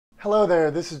Hello there,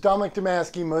 this is Dominic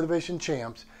Damaski, Motivation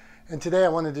Champs, and today I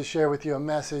wanted to share with you a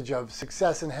message of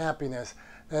success and happiness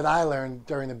that I learned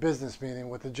during a business meeting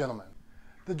with a gentleman.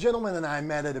 The gentleman and I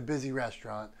met at a busy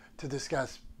restaurant to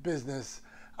discuss business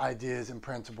ideas and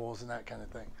principles and that kind of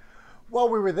thing. While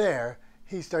we were there,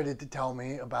 he started to tell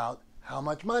me about how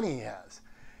much money he has.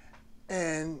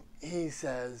 And he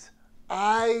says,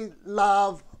 I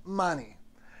love money.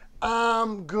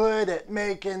 I'm good at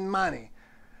making money.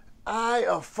 I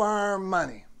affirm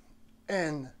money.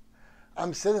 And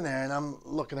I'm sitting there and I'm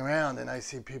looking around and I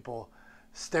see people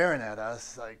staring at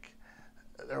us like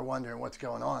they're wondering what's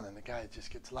going on. And the guy just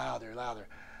gets louder and louder.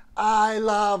 I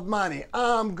love money.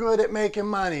 I'm good at making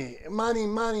money. Money,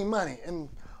 money, money. And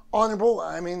honorable,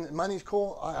 I mean, money's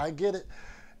cool. I get it.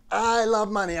 I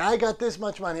love money. I got this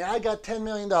much money. I got $10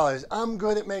 million. I'm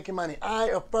good at making money. I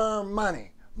affirm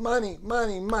money. Money,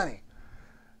 money, money.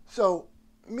 So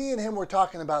me and him were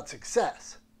talking about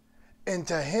success. And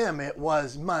to him it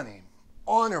was money.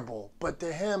 Honorable. But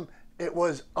to him it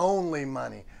was only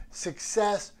money.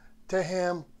 Success to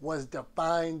him was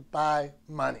defined by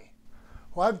money.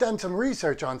 Well, I've done some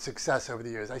research on success over the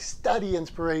years. I study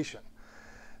inspiration.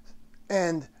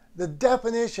 And the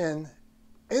definition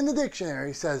in the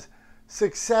dictionary says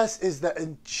success is the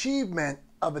achievement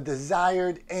of a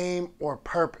desired aim or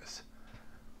purpose.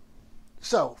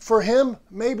 So for him,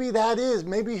 maybe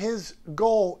his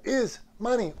goal is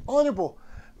money, honorable.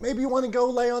 Maybe you want to go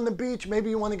lay on the beach.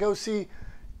 Maybe you want to go see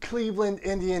Cleveland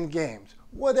Indian games.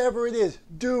 Whatever it is,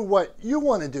 do what you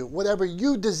want to do, whatever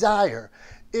you desire.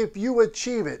 If you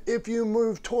achieve it, if you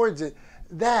move towards it,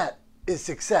 that is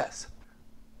success.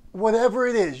 Whatever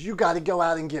it is, you got to go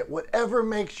out and get whatever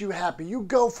makes you happy. You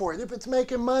go for it. If it's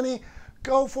making money,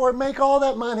 go for it. Make all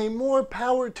that money. More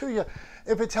power to you.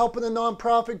 If it's helping a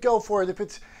nonprofit, go for it. If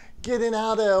it's getting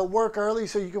out of work early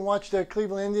so you can watch the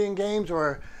Cleveland Indian games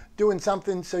or doing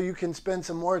something so you can spend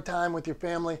some more time with your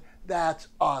family, that's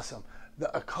awesome.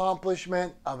 The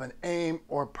accomplishment of an aim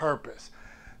or purpose.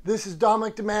 This is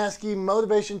Dominic Damaski,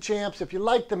 Motivation Champs. If you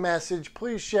like the message,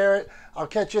 please share it. I'll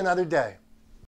catch you another day.